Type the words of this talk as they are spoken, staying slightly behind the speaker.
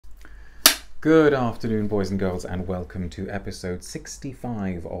Good afternoon, boys and girls, and welcome to episode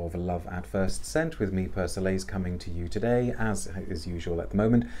 65 of Love at First Scent with me, Persolaise, coming to you today, as is usual at the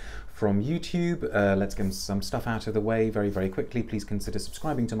moment, from YouTube. Let's get some stuff out of the way very quickly. Please consider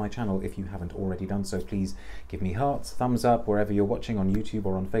subscribing to my channel if you haven't already done so. Please give me hearts, thumbs up, wherever you're watching on YouTube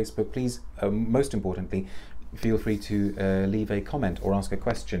or on Facebook. Please, most importantly, feel free to leave a comment or ask a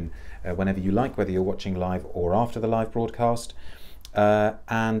question whenever you like, whether you're watching live or after the live broadcast.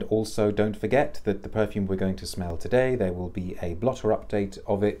 And also don't forget that the perfume we're going to smell today, there will be a blotter update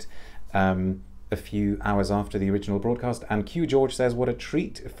of it a few hours after the original broadcast. And Q George says, what a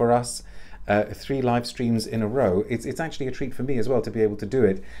treat for us, 3 live streams in a row. It's actually a treat for me as well to be able to do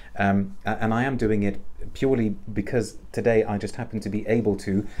it, and I am doing it purely because today I just happen to be able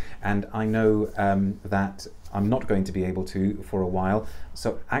to, and I know that I'm not going to be able to for a while.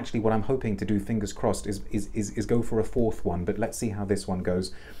 So actually what I'm hoping to do, fingers crossed, is go for a 4th one, but let's see how this one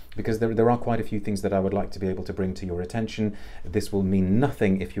goes, because there are quite a few things that I would like to be able to bring to your attention. This will mean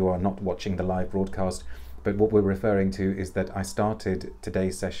nothing if you are not watching the live broadcast, but what we're referring to is that I started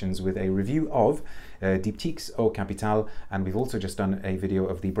today's sessions with a review of Diptyques Eau Capitale, and we've also just done a video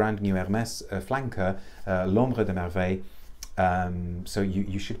of the brand new Hermès flanker, L'Ombre de Merveille. So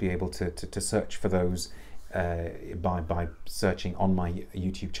you should be able to search for those by searching on my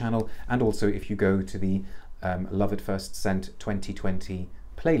YouTube channel, and also if you go to the Love at First Scent 2020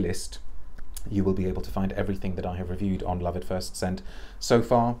 playlist, you will be able to find everything that I have reviewed on Love at First Scent so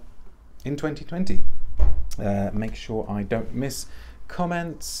far in 2020. Make sure I don't miss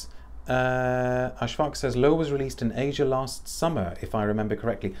comments. Ashfaq says Low was released in Asia last summer, if I remember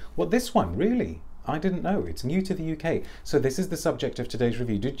correctly. What, this one? Really? I didn't know. It's new to the UK. So this is the subject of today's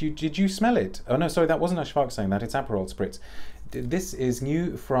review. Did you smell it? Oh no, sorry, that wasn't Ashfaq saying that. It's Aperol Spritz. This is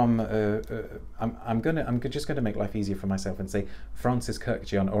new from. I'm just going to make life easier for myself and say Francis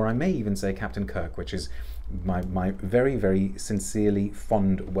Kurkdjian, or I may even say Captain Kirk, which is my very sincerely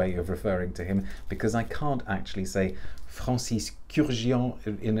fond way of referring to him, because I can't actually say Francis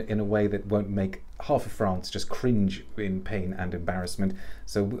Kurkdjian in a way that won't make half of France just cringe in pain and embarrassment.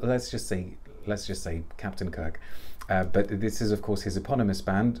 So let's just say Captain Kirk. But this is of course his eponymous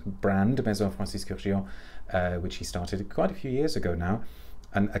brand Maison Francis Kurkdjian, which he started quite a few years ago now.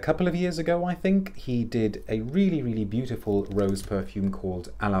 And a couple of years ago, I think, he did a really beautiful rose perfume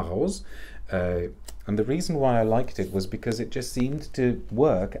called À la Rose. And the reason why I liked it was because it just seemed to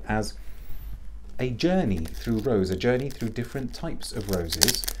work as a journey through rose, a journey through different types of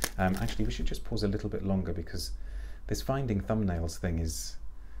roses. Actually, we should just pause a little bit longer, because this finding thumbnails thing is...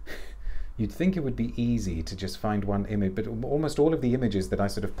 You'd think it would be easy to just find one image, but almost all of the images that I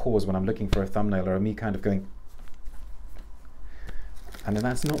sort of pause when I'm looking for a thumbnail are me kind of going... And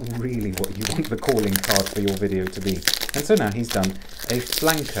that's not really what you want the calling card for your video to be. And so now he's done a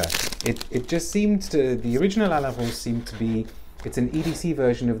flanker. It just seemed to... The original À la Rose seemed to be... It's an EDC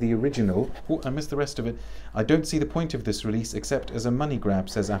version of the original. Oh, I missed the rest of it. I don't see the point of this release except as a money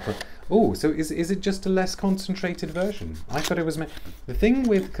grab, says Apple. Oh, so is it just a less concentrated version? I thought it was... The thing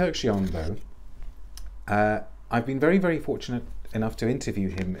with Kurkdjian, though, I've been very fortunate enough to interview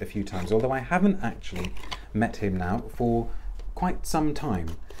him a few times, although I haven't actually met him now for quite some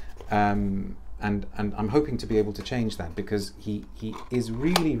time. And I'm hoping to be able to change that, because he is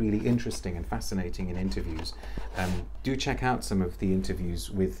really interesting and fascinating in interviews. Do check out some of the interviews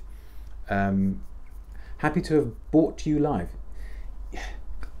with... happy to have bought you live.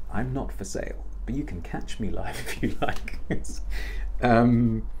 I'm not for sale, but you can catch me live if you like. I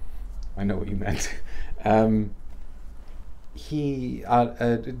know what you meant. On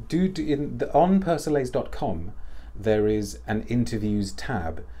Persolaise.com there is an interviews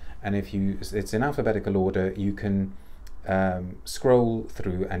tab, and it's in alphabetical order. You can scroll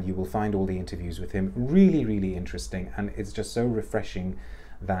through and you will find all the interviews with him. Really interesting, and it's just so refreshing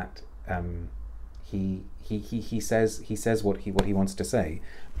that he says what he wants to say.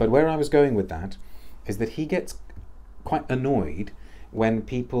 But where I was going with that is that he gets quite annoyed when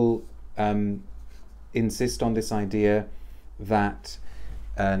people insist on this idea that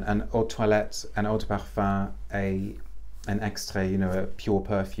an eau de toilette, an eau de parfum, an extrait, a pure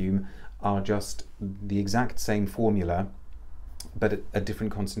perfume, are just the exact same formula but at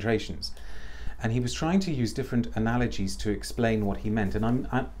different concentrations. And he was trying to use different analogies to explain what he meant, and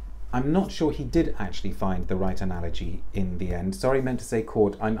I'm not sure he did actually find the right analogy in the end. Sorry, I meant to say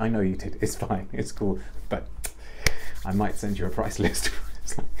quart. I know you did. It's fine. It's cool. But I might send you a price list.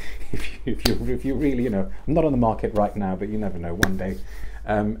 if you really, I'm not on the market right now, but you never know, one day.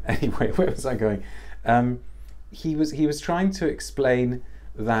 Anyway, where was I going? He was trying to explain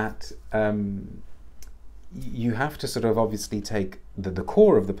that you have to sort of obviously take the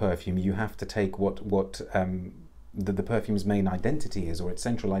core of the perfume. You have to take what the perfume's main identity is, or its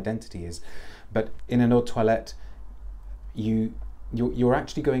central identity is. But in an eau de toilette, you're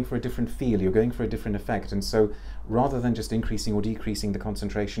actually going for a different feel. You're going for a different effect, and so rather than just increasing or decreasing the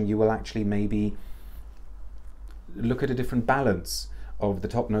concentration, you will actually maybe look at a different balance of the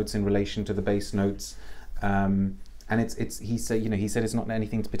top notes in relation to the base notes. And he said it's not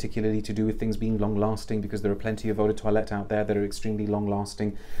anything particularly to do with things being long lasting, because there are plenty of eau de toilette out there that are extremely long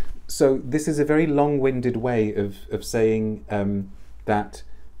lasting. So this is a very long-winded way of saying that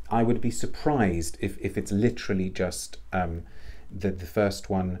I would be surprised if it's literally just the first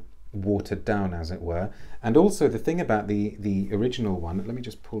one watered down, as it were. And also the thing about the original one, let me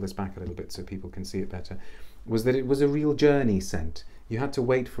just pull this back a little bit so people can see it better, was that it was a real journey scent. You had to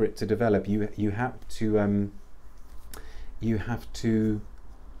wait for it to develop. You have to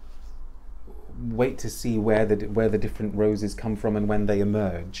wait to see where the different roses come from and when they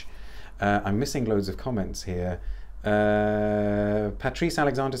emerge. I'm missing loads of comments here. Patrice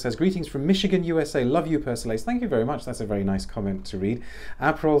Alexander says, greetings from Michigan, USA. Love you, Persolaise. Thank you very much. That's a very nice comment to read.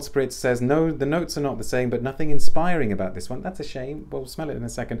 April Spritz says, no, the notes are not the same, but nothing inspiring about this one. That's a shame. We'll smell it in a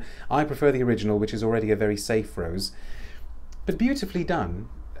second. I prefer the original, which is already a very safe rose, but beautifully done.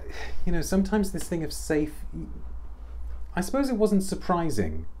 You know, sometimes this thing of safe, I suppose it wasn't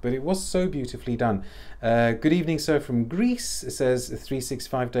surprising, but it was so beautifully done. Good evening, sir, from Greece. It says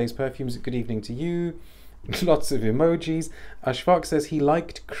 365 days perfumes. Good evening to you. Lots of emojis. Ashfaq says he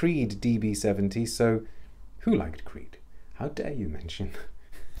liked Creed DB70. So who liked Creed? How dare you mention?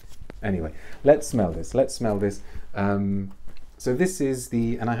 Anyway, let's smell this. Let's smell this. So this is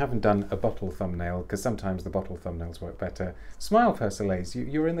the, and I haven't done a bottle thumbnail because sometimes the bottle thumbnails work better. Smile, Persolaise.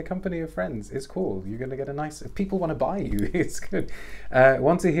 You're in the company of friends. It's cool. You're going to get a nice, if people want to buy you, it's good.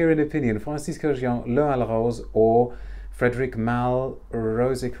 Want to hear an opinion. Francis Kurkdjian, Le à la Rose, or Frederic Mal,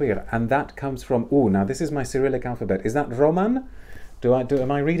 Rose Cuir. And that comes from, oh, now this is my Cyrillic alphabet. Is that Roman?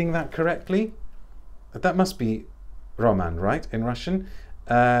 Am I reading that correctly? That must be Roman, right, in Russian?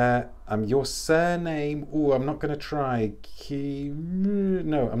 Your surname, I'm not going to try.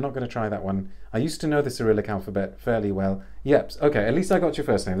 No, I'm not going to try that one. I used to know the Cyrillic alphabet fairly well. Yep, okay, at least I got your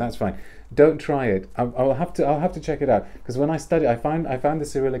first name, that's fine. Don't try it. I'll have to check it out, because when I studied, I found the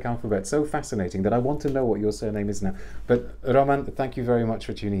Cyrillic alphabet so fascinating that I want to know what your surname is now. But Roman, thank you very much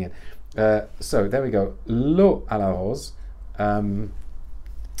for tuning in. So there we go. L'eau à la rose.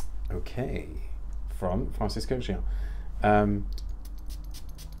 Okay, from Francis Kurkdjian.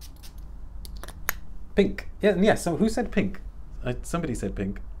 Pink. Yeah, yeah. So who said pink? Somebody said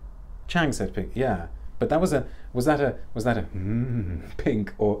pink. Chang said pink. Yeah, but that was that a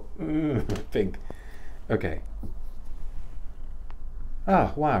pink or pink? Okay.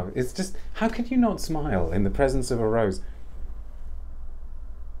 Ah, wow. It's just, how can you not smile in the presence of a rose?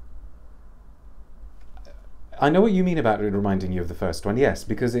 I know what you mean about it reminding you of the first one. Yes,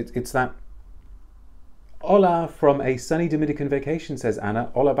 because it's that. Hola from a sunny Dominican vacation, says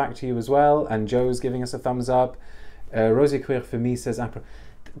Anna. Hola back to you as well. And Joe's giving us a thumbs up. Rose Cuir for me, says Apra.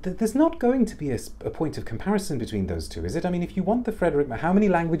 There's not going to be a point of comparison between those two, is it? I mean, if you want the Frederic, how many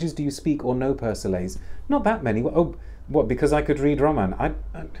languages do you speak or know, Persolaise? Not that many. Oh, what, because I could read Roman? I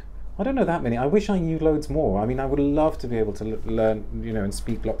don't know that many. I wish I knew loads more. I mean, I would love to be able to learn, you know, and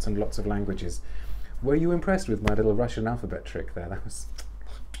speak lots and lots of languages. Were you impressed with my little Russian alphabet trick there? That was...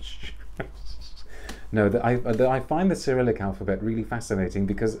 No, I find the Cyrillic alphabet really fascinating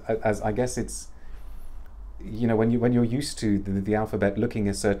because, as I guess it's, you know, when you're used to the alphabet looking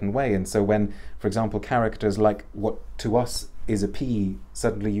a certain way, and so when, for example, characters like what to us is a P,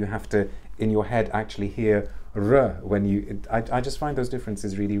 suddenly you have to in your head actually hear R when you. I just find those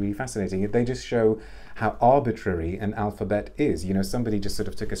differences really, really fascinating. They just show how arbitrary an alphabet is. You know, somebody just sort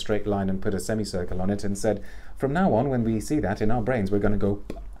of took a straight line and put a semicircle on it and said, from now on, when we see that in our brains, we're going to go.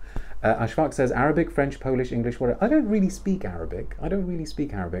 Ashfaq says Arabic, French, Polish, English, whatever. I don't really speak Arabic. And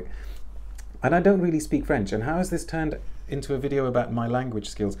I don't really speak French. And how has this turned into a video about my language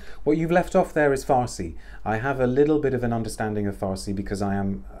skills? What you've left off there is Farsi. I have a little bit of an understanding of Farsi because I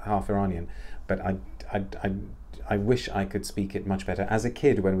am half Iranian, but I wish I could speak it much better. As a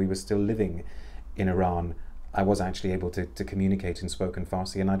kid, when we were still living in Iran, I was actually able to communicate in spoken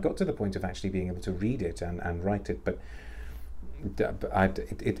Farsi, and I'd got to the point of actually being able to read it and write it, but I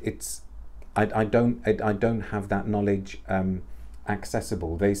don't have that knowledge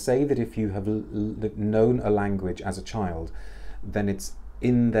accessible. They say that if you have known a language as a child, then it's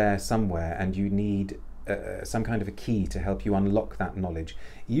in there somewhere, and you need some kind of a key to help you unlock that knowledge.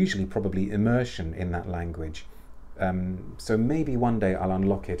 Usually, probably immersion in that language. So maybe one day I'll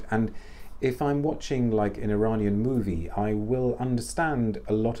unlock it. And if I'm watching like an Iranian movie, I will understand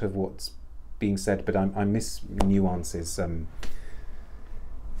a lot of what's being said, but I miss nuances.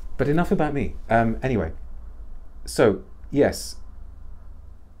 But enough about me. Anyway, so yes,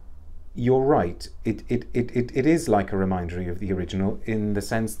 you're right. It is like a reminder of the original in the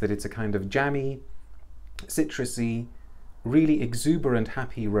sense that it's a kind of jammy, citrusy, really exuberant,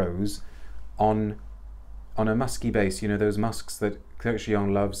 happy rose on a musky base. You know, those musks that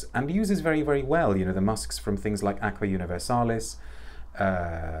Kurkdjian loves and uses very, very well. You know, the musks from things like Aqua Universalis,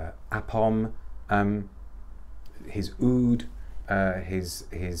 Apom, his oud, his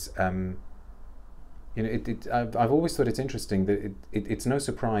you know, I've always thought it's interesting that it's no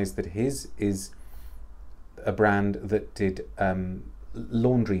surprise that his is a brand that did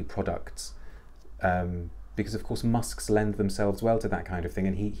laundry products, because of course musks lend themselves well to that kind of thing,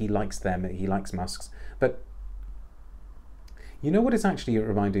 and he likes them, he likes musks. But you know what it's actually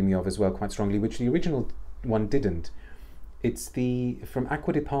reminding me of as well quite strongly, which the original one didn't? It's from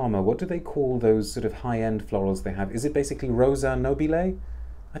Acqua di Parma. What do they call those sort of high-end florals they have? Is it basically Rosa Nobile?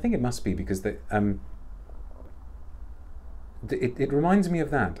 I think it must be, because it reminds me of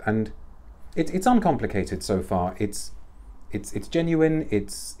that, and it's uncomplicated so far. It's genuine.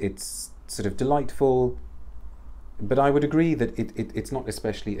 It's sort of delightful, but I would agree that it's not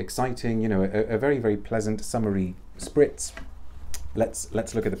especially exciting. You know, a very, very pleasant summery spritz.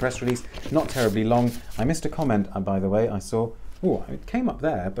 Let's look at the press release. Not terribly long. I missed a comment, by the way. I saw. Oh, it came up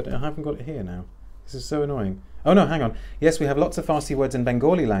there, but I haven't got it here now. This is so annoying. Oh no, hang on. Yes, we have lots of Farsi words in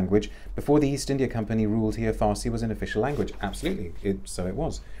Bengali language. Before the East India Company ruled here, Farsi was an official language. Absolutely, so it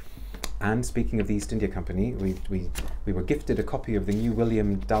was. And speaking of the East India Company, we were gifted a copy of the new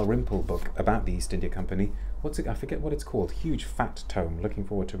William Dalrymple book about the East India Company. What's it? I forget what it's called. Huge fat tome. Looking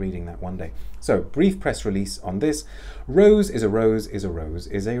forward to reading that one day. So, brief press release on this. Rose is a rose is a rose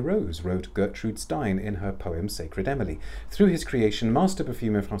is a rose, wrote Gertrude Stein in her poem Sacred Emily. Through his creation, master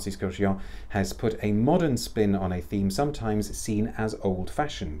perfumer Francis Kurkdjian has put a modern spin on a theme sometimes seen as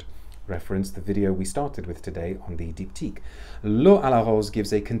old-fashioned. Reference the video we started with today on the diptyque. L'eau à la rose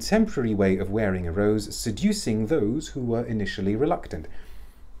gives a contemporary way of wearing a rose, seducing those who were initially reluctant.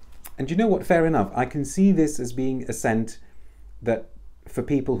 And you know what? Fair enough. I can see this as being a scent that for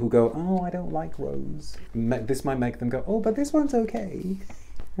people who go, oh, I don't like rose, this might make them go, oh, but this one's okay.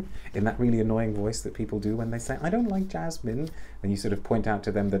 In that really annoying voice that people do when they say, I don't like jasmine. Then you sort of point out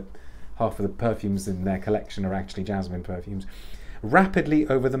to them that half of the perfumes in their collection are actually jasmine perfumes. Rapidly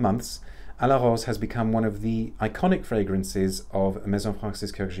over the months, à la rose has become one of the iconic fragrances of Maison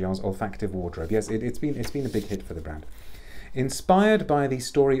Francis Kurkdjian's olfactive wardrobe. Yes, it's been a big hit for the brand. Inspired by the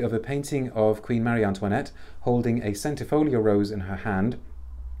story of a painting of Queen Marie Antoinette holding a centifolio rose in her hand,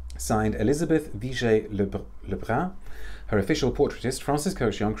 signed Elizabeth Vigée-Lebrun, her official portraitist, Francis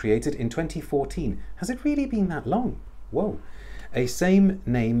Kurkdjian created in 2014. Has it really been that long? Whoa. A same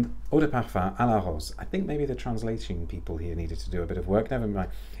name eau de parfum à la rose. I think maybe the translation people here needed to do a bit of work. Never mind.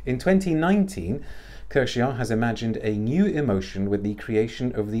 In 2019, Kurkdjian has imagined a new emotion with the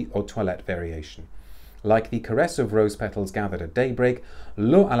creation of the eau toilette variation. Like the caress of rose petals gathered at daybreak,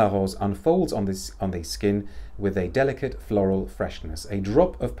 l'eau à la rose unfolds on the skin with a delicate floral freshness, a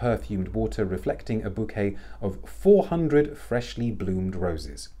drop of perfumed water reflecting a bouquet of 400 freshly bloomed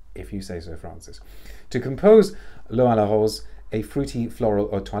roses, if you say so, Francis. To compose l'eau à la rose, a fruity floral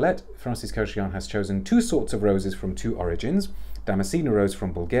eau toilette, Francis Kurkdjian has chosen two sorts of roses from two origins. Damascena rose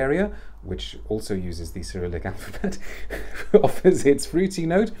from Bulgaria, which also uses the Cyrillic alphabet, offers its fruity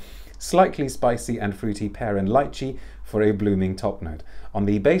note, slightly spicy and fruity pear and lychee for a blooming top note. On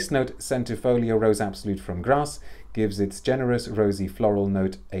the base note, Centifolio Rose Absolute from Grasse gives its generous rosy floral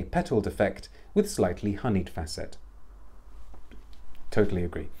note a petaled effect with slightly honeyed facet. Totally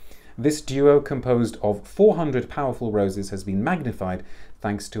agree. This duo, composed of 400 powerful roses, has been magnified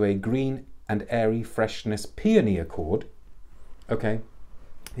thanks to a green and airy freshness peony accord. Okay,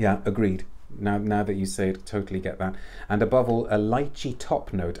 yeah, agreed. Now that you say it, totally get that. And above all, a lychee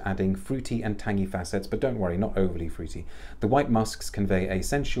top note adding fruity and tangy facets, but don't worry, not overly fruity. The white musks convey a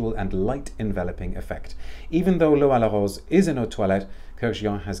sensual and light enveloping effect. Even though l'eau à la rose is an eau toilette,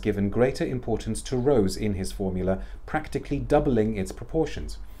 Kurkdjian has given greater importance to rose in his formula, practically doubling its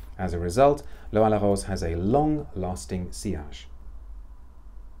proportions. As a result, l'eau à la rose has a long-lasting sillage.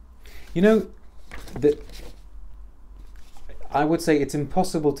 You know, I would say it's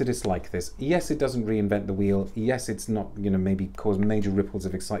impossible to dislike this. Yes, it doesn't reinvent the wheel. Yes, it's not, you know, maybe cause major ripples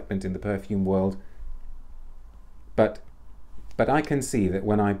of excitement in the perfume world. But I can see that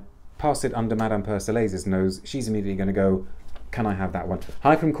when I pass it under Madame Persolaise's nose, she's immediately going to go, can I have that one?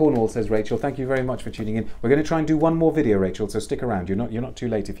 Hi from Cornwall, says Rachel. Thank you very much for tuning in. We're going to try and do one more video, Rachel, so stick around. You're not too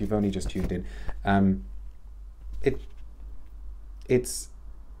late if you've only just tuned in. It's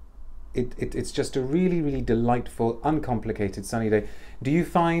just a really, really delightful, uncomplicated sunny day. Do you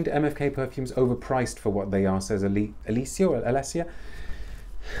find MFK perfumes overpriced for what they are, says Alicia or Alessia?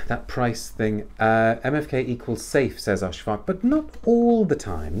 That price thing. MFK equals safe, says Ashfaq, but not all the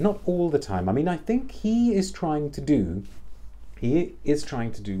time. Not all the time. I mean, I think he is trying to do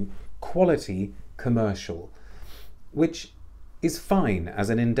quality commercial, which is fine as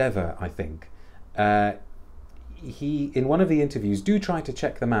an endeavor, I think. He, in one of the interviews, do try to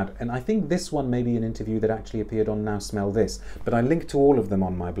check them out, and I think this one may be an interview that actually appeared on Now Smell This, but I linked to all of them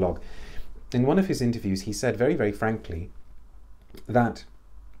on my blog. In one of his interviews, he said very, very frankly that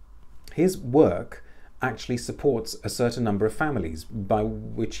his work actually supports a certain number of families, by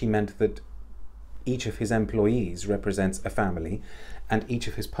which he meant that each of his employees represents a family, and each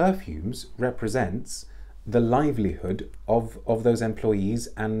of his perfumes represents the livelihood of those employees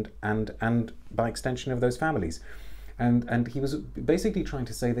and by extension of those families. And he was basically trying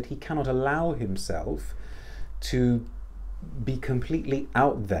to say that he cannot allow himself to be completely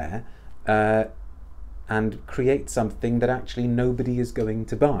out there and create something that actually nobody is going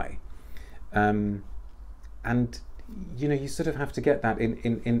to buy. And you know, you sort of have to get that.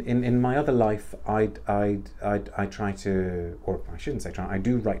 In my other life, I try to, or I shouldn't say try, I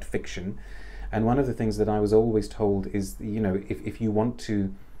do write fiction, and one of the things that I was always told is, you know, if you want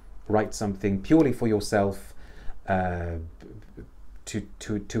to write something purely for yourself, to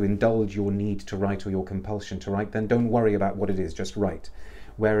indulge your need to write or your compulsion to write, then don't worry about what it is, just write.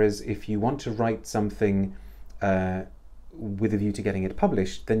 Whereas if you want to write something with a view to getting it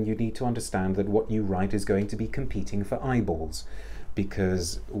published, then you need to understand that what you write is going to be competing for eyeballs,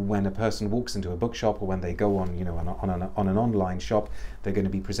 because when a person walks into a bookshop, or when they go on, you know, on an online shop, they're going to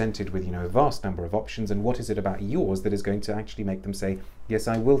be presented with, you know, a vast number of options, and what is it about yours that is going to actually make them say, yes,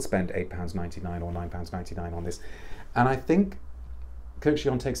 I will spend £8.99 or £9.99 on this? And I think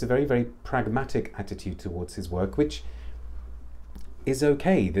Kurkdjian takes a very, very pragmatic attitude towards his work, which is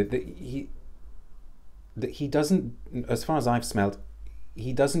okay. That he doesn't, as far as I've smelled,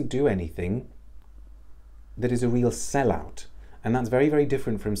 he doesn't do anything that is a real sellout, and that's very, very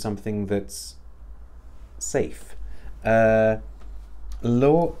different from something that's safe. Hang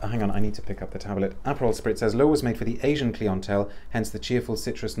on, I need to pick up the tablet. Aperol Spritz says, L'Eau was made for the Asian clientele, hence the cheerful,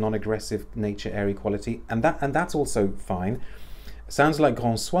 citrus, non-aggressive nature, airy quality, and that's also fine. Sounds like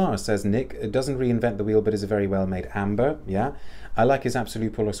Grand Soir, says Nick. It doesn't reinvent the wheel, but is a very well-made amber. Yeah, I like his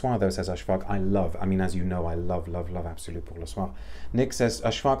Absolute pour le soir, though, says Ashfaq. I mean, as you know, I love Absolute pour le soir. Nick says,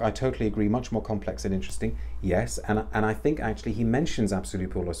 Ashfaq, I totally agree, much more complex and interesting. Yes, and I think actually he mentions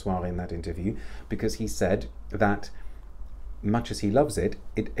Absolute pour le soir in that interview, because he said that much as he loves it,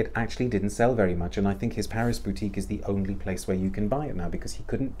 it actually didn't sell very much, and I think his Paris boutique is the only place where you can buy it now, because he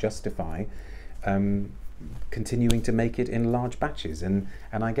couldn't justify continuing to make it in large batches, and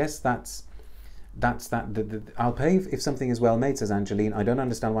I guess that's that. I'll pay if something is well made, says Angeline. I don't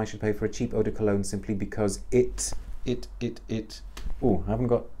understand why I should pay for a cheap eau de cologne simply because it. Oh, I haven't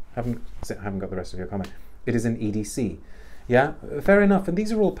got the rest of your comment. It is an EDC. Yeah, fair enough. And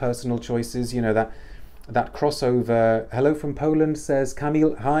these are all personal choices. You know, that crossover. Hello from Poland, says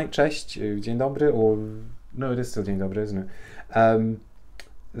Kamil. Hi, cześć, dzień dobry, or no, it is still dzień dobry, isn't it?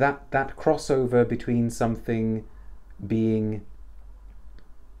 That crossover between something being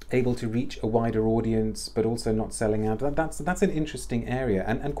able to reach a wider audience but also not selling out, that's an interesting area,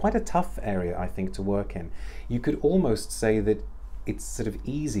 and quite a tough area, I think, to work in. You could almost say that it's sort of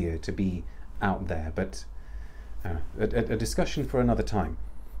easier to be out there, but a discussion for another time.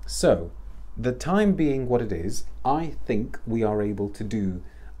 So, the time being what it is, I think we are able to do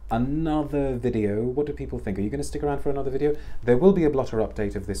another video. What do people think? Are you going to stick around for another video? There will be a blotter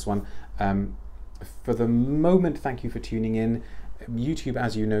update of this one. For the moment, thank you for tuning in. YouTube,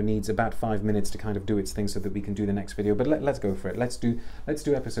 as you know, needs about 5 minutes to kind of do its thing so that we can do the next video, but let's go for it. Let's do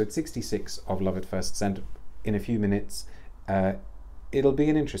episode 66 of Love at First Scent in a few minutes. It'll be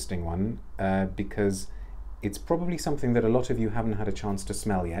an interesting one because it's probably something that a lot of you haven't had a chance to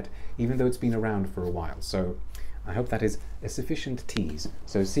smell yet, even though it's been around for a while. So I hope that is a sufficient tease.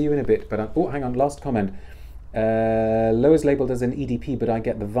 So see you in a bit. But oh, hang on, last comment. L'Eau is labelled as an EDP, but I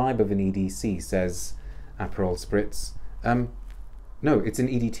get the vibe of an EDC, says Aperol Spritz. No, it's an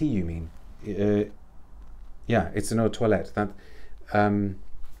EDT, you mean? Yeah, it's an eau de toilette. That,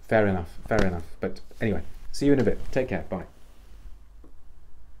 fair enough. But anyway, see you in a bit. Take care. Bye.